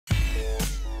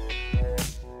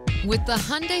With the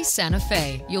Hyundai Santa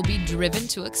Fe, you'll be driven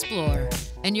to explore,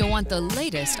 and you'll want the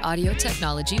latest audio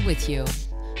technology with you,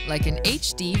 like an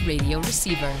HD radio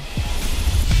receiver.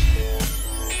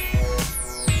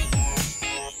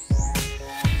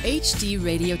 HD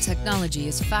radio technology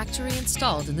is factory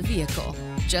installed in the vehicle.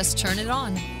 Just turn it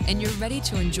on, and you're ready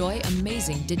to enjoy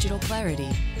amazing digital clarity,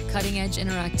 cutting-edge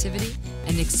interactivity,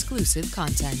 and exclusive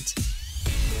content.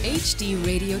 HD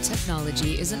radio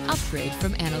technology is an upgrade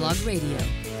from analog radio.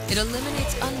 It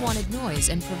eliminates unwanted noise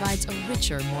and provides a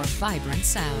richer, more vibrant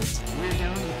sound. We're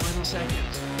down to the final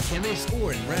seconds. Can they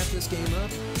score and wrap this game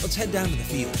up? Let's head down to the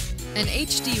field. And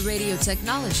HD radio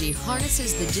technology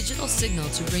harnesses the digital signal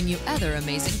to bring you other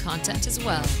amazing content as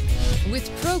well.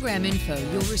 With program info,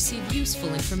 you'll receive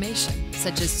useful information,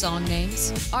 such as song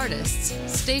names, artists,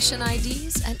 station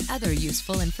IDs, and other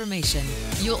useful information.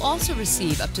 You'll also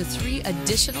receive up to 3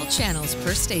 additional channels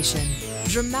per station.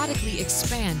 Dramatically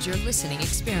expand your listening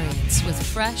experience with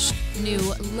fresh,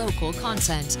 new, local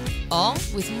content, all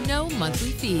with no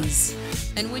monthly fees.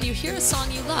 And when you hear a song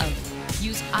you love,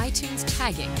 use iTunes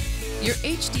tagging. Your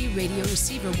HD radio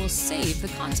receiver will save the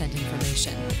content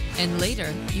information, and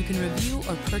later you can review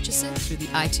or purchase it through the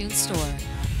iTunes Store.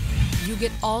 You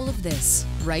get all of this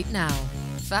right now,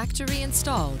 factory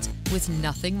installed, with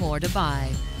nothing more to buy.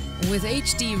 With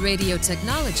HD radio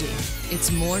technology,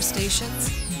 it's more stations,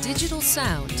 digital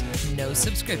sound, no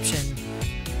subscription.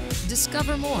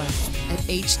 Discover more at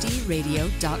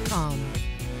hdradio.com.